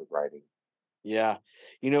in terms of writing. Yeah.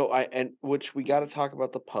 And which we got to talk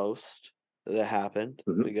about the post that happened.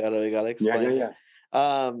 Mhm. We gotta Yeah, yeah, explain it. yeah,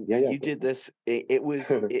 yeah, yeah. You did this. It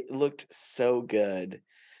looked so good.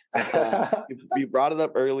 You brought it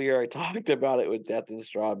up earlier. I talked about it with Death and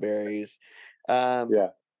Strawberries. Um, Yeah,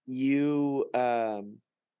 you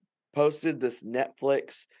posted this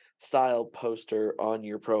Netflix style poster on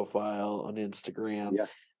your profile on Instagram, yeah.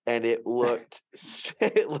 and it looked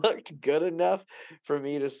it looked good enough for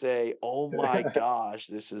me to say, "Oh my gosh,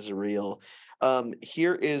 this is real."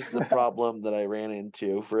 Here is the problem that I ran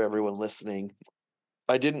into for everyone listening.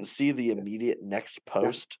 I didn't see the immediate next Yeah.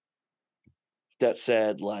 post that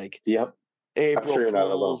said like Yep. I'm April sure you're not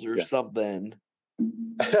alone. Fools or Yeah. something,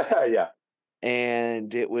 Yeah.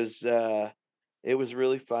 and it was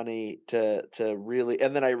really funny to really,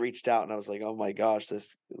 and then I reached out and I was like, "Oh my gosh,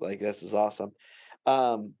 this is awesome."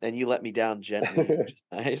 And you let me down gently, which is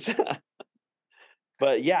nice.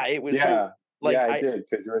 But yeah, it was so Yeah. like Yeah, I I did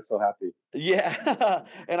because you were so happy. yeah,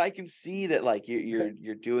 and I can see that like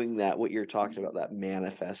you're doing that, what you're talking about, that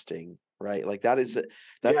manifesting, right? Like that's an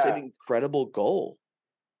Yeah. incredible goal.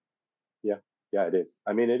 Yeah. Yeah, it is.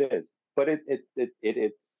 I mean, it is. But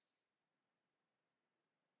it's,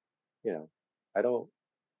 you know, I don't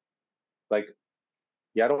like,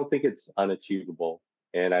 yeah, I don't think it's unachievable.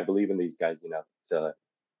 And I believe in these guys enough to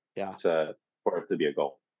Yeah. to for it to be a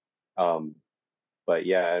goal. Um, but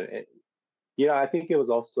yeah, I think it was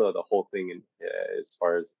also the whole thing as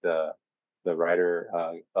far as the writer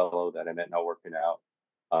fellow that I met not working out.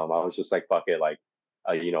 I was just like, fuck it, like,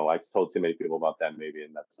 I told too many people about that maybe,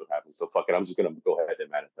 and that's what happened. So fuck it, I'm just gonna go ahead and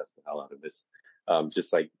manifest the hell out of this,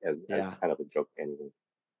 just like as Yeah. kind of a joke anyway.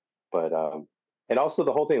 But and also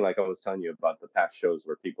the whole thing, like I was telling you about the past shows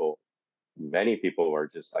where many people were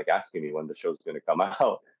just like asking me when the show's going to come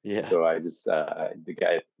out. Yeah. So I just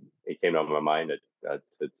it came on my mind to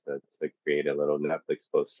create a little Netflix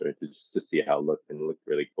poster just to see how it looked, and it looked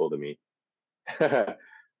really cool to me.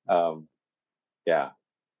 um, yeah,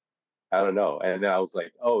 I don't know. And then I was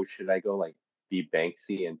like, oh, should I go like be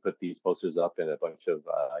Banksy and put these posters up in a bunch of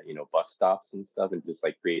bus stops and stuff, and just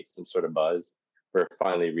like create some sort of buzz where it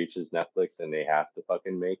finally reaches Netflix and they have to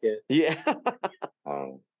fucking make it. Yeah.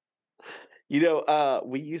 Um,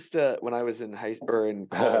 We used to, when I was in or in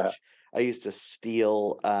college, I used to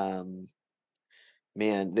steal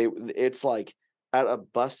man, it's like at a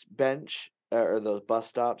bus bench or those bus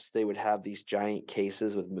stops, they would have these giant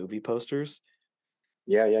cases with movie posters,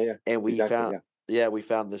 yeah, yeah, yeah, and exactly, yeah. we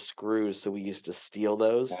found the screws, so we used to steal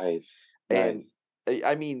those. Nice, And nice.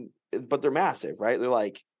 I mean, but they're massive, right? They're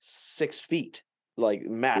like 6 feet, like Yeah,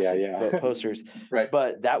 massive yeah. posters. Right.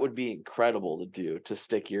 But that would be incredible to do, to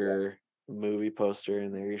stick Yeah. your movie poster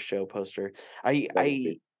and there's your show poster. Thank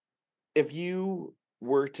you. If you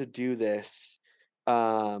were to do this,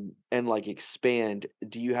 and like expand,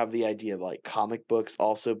 do you have the idea of like comic books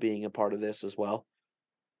also being a part of this as well?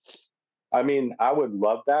 I mean, I would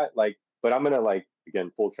love that. Like, but I'm gonna like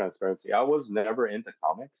again, full transparency. I was never into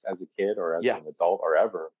comics as a kid or as Yeah. an adult or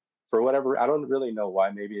ever. For whatever, I don't really know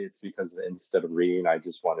why. Maybe it's because instead of reading, I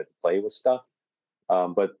just wanted to play with stuff.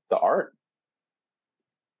 But the art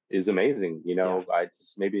is amazing. Yeah. I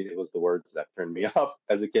just maybe it was the words that turned me off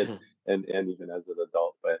as a kid and even as an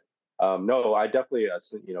adult. But no, I definitely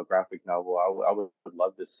graphic novel. I would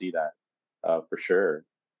love to see that for sure.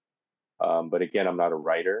 But again, I'm not a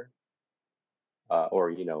writer,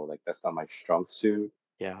 or like that's not my strong suit.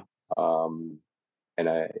 Yeah. Um,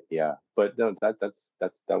 and yeah, but no,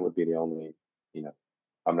 that would be the only, you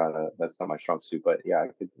know, that's not my strong suit. But yeah,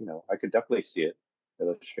 I could definitely see it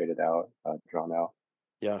illustrated out, drawn out.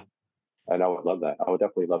 Yeah. And I would love that. I would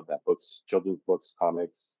definitely love that. Books, children's books,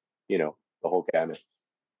 comics, the whole gamut.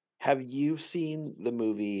 Have you seen the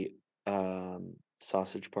movie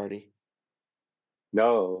Sausage Party?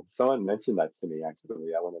 No, someone mentioned that to me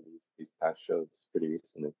actually at one of these past shows pretty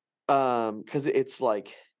recently. Because it's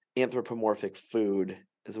like anthropomorphic food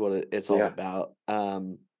is what it's all Yeah, about.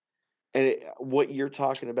 And what you're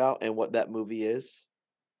talking about and what that movie is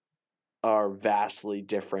are vastly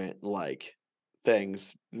different like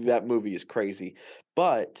things. That movie is crazy.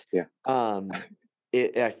 But yeah,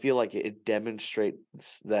 I feel like it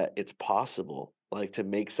demonstrates that it's possible, like to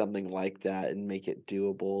make something like that and make it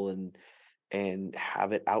doable and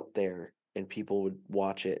have it out there and people would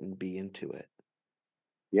watch it and be into it.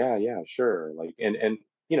 yeah, sure. Like, and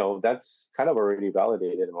that's kind of already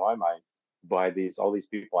validated in my mind by all these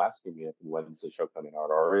people asking me if when's the show coming out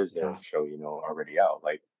or is there a Yeah. show already out.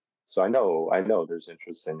 Like, so I know there's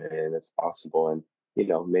interest in it and it's possible. And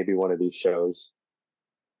maybe one of these shows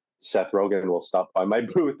Seth Rogen will stop by my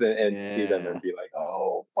booth and see them Yeah. and be like,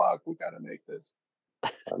 "Oh fuck, we gotta make this."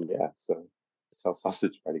 Yeah. So that's how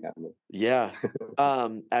Sausage Party got me. Yeah.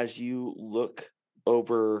 As you look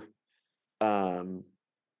over um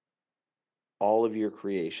all of your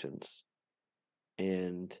creations,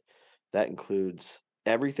 and that includes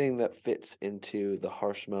everything that fits into the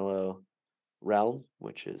Harshmallow realm,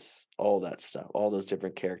 which is all that stuff, all those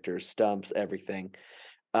different characters, stumps, everything.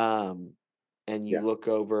 And you Yeah. look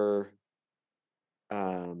over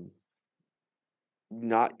um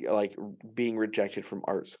not like being rejected from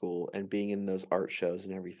art school and being in those art shows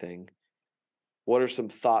and everything. What are some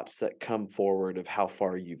thoughts that come forward of how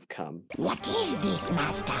far you've come? What is this,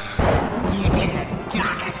 Master? Deep in the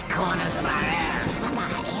darkest corners of our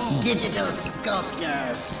earth, digital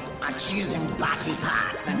sculptors are choosing body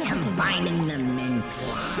parts and combining them in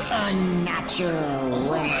unnatural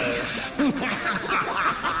ways.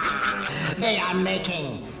 They are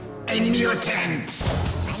making a mutant.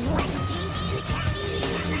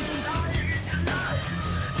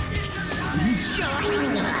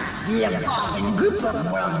 Join us! The evolving group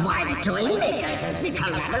of worldwide toy makers as we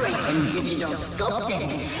collaborate in digital sculpting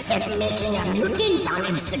and making a mutant on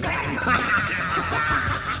Instagram.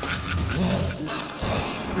 Yes,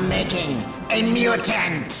 Master. Making a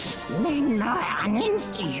mutant! Learn more on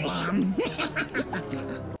Instagram.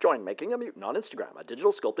 Join Making a Mutant on Instagram, a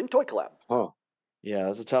digital sculpting toy collab. Oh, Yeah,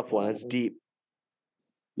 that's a tough one. It's deep.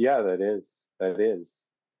 yeah, that is. That is.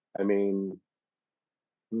 I mean,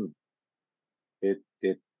 hmm, it.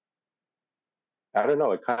 I don't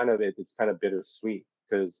know. It's kind of bittersweet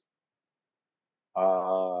because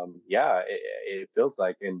yeah, it feels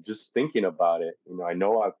like, and just thinking about it, I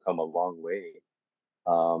know I've come a long way.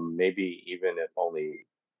 Maybe even if only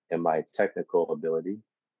in my technical ability.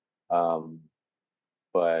 Um,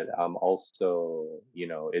 but I'm also,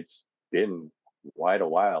 it's been quite a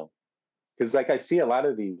while because like I see a lot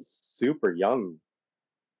of these super young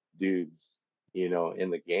dudes, in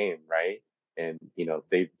the game, right? And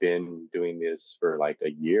they've been doing this for like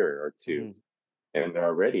a year or two, Mhm. and they're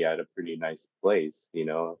already at a pretty nice place, in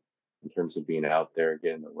terms of being out there,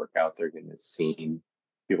 getting the work out there, getting it seen,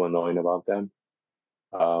 people knowing about them.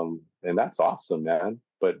 And that's awesome, man.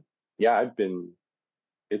 But yeah,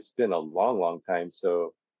 it's been a long, long time.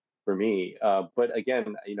 So for me, but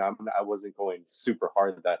again, I wasn't going super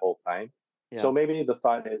hard that whole time. So Yeah. maybe the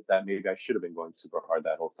thought is that maybe I should have been going super hard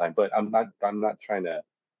that whole time, but I'm not trying to,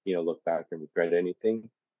 look back and regret anything.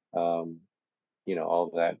 Um, all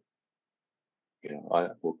that,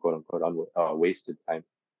 well, quote unquote, wasted time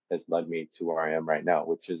has led me to where I am right now,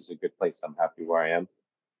 which is a good place. I'm happy where I am.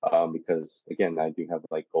 Because again, I do have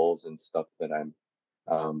like goals and stuff that I'm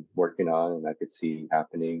working on and I could see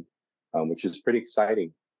happening, which is pretty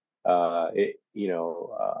exciting.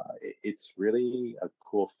 It's really a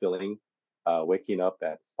cool feeling waking up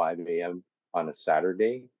at 5 a.m. on a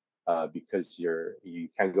Saturday because you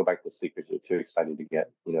can't go back to sleep because you're too excited to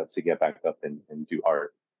get back up and do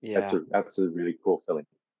art. Yeah. That's a really cool feeling.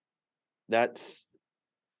 That's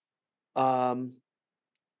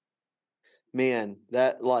man,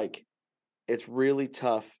 that like it's really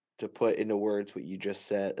tough to put into words what you just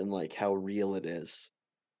said and like how real it is.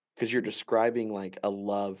 Because you're describing like a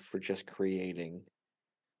love for just creating.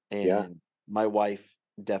 Yeah. And my wife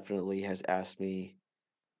definitely has asked me,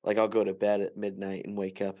 like I'll go to bed at midnight and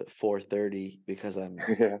wake up at 4:30 because I'm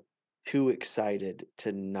Yeah. too excited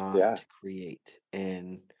to not Yeah. create.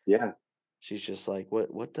 And Yeah. she's just like,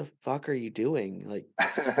 what the fuck are you doing? Like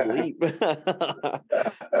sleep.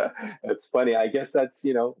 It's funny. I guess that's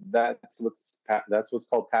what's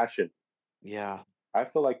called passion. Yeah. I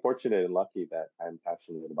feel like fortunate and lucky that I'm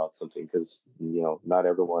passionate about something because not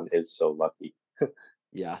everyone is so lucky.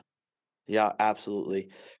 Yeah. Yeah, absolutely.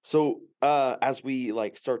 So, as we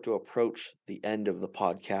like start to approach the end of the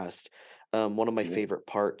podcast, one of my Mhm. favorite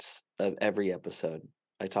parts of every episode,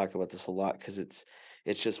 I talk about this a lot because it's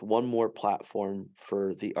just one more platform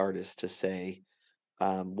for the artist to say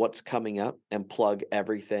what's coming up and plug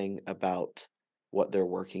everything about what they're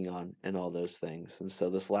working on and all those things. And so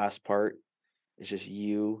this last part is just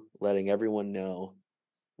you letting everyone know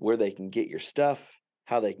where they can get your stuff,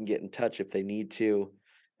 how they can get in touch if they need to,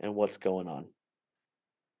 and what's going on.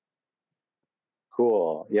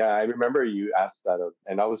 Cool. Yeah, I remember you asked that,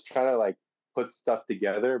 and I was trying to like put stuff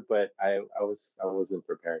together, but I wasn't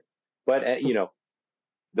prepared. But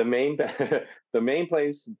the main the main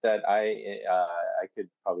place that I could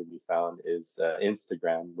probably be found is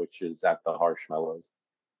Instagram, which is at the Harshmallows.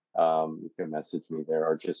 You can message me there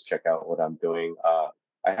or just check out what I'm doing.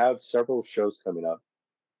 I have several shows coming up.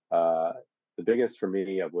 Uh, the biggest for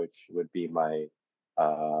me of which would be my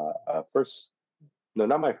first, no,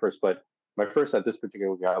 not my first, but my first at this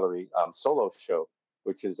particular gallery solo show,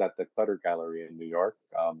 which is at the Clutter Gallery in New York.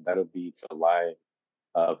 That'll be July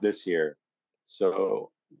of this year.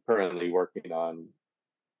 So currently working on,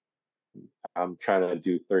 I'm trying to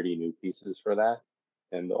do 30 new pieces for that,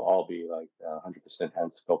 and they'll all be like 100%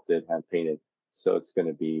 hand sculpted, hand painted. So it's going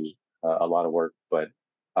to be a lot of work, but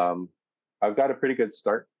um, I've got a pretty good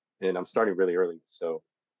start, and I'm starting really early. So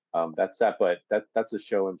that's that. But that's a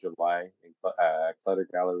show in July in Clutter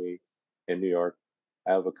Gallery in New York.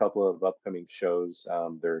 I have a couple of upcoming shows.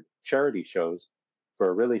 They're charity shows for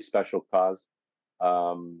a really special cause.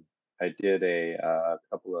 Um, I did a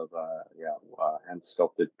couple of hand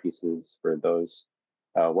sculpted pieces for those.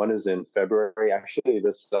 One is in February, actually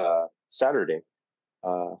this Saturday,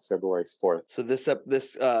 February 4th. So this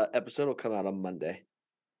episode will come out on Monday.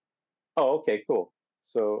 Oh, okay, cool.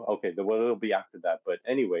 So okay, it'll be after that. But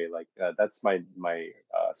anyway, like that's my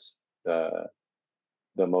the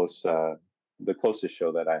the most the closest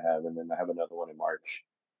show that I have, and then I have another one in March.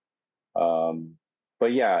 Um,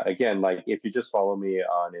 but yeah, again, like if you just follow me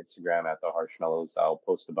on Instagram at the Harshmallows, I'll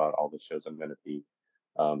post about all the shows I'm going to be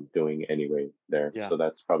doing anyway there. Yeah. So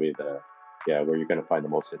that's probably where you're going to find the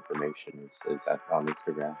most information is on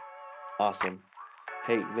Instagram. Awesome.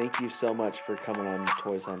 Hey, thank you so much for coming on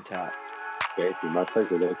Toys on Tap. Okay, it'd be my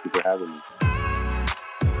pleasure. Thank you for having me.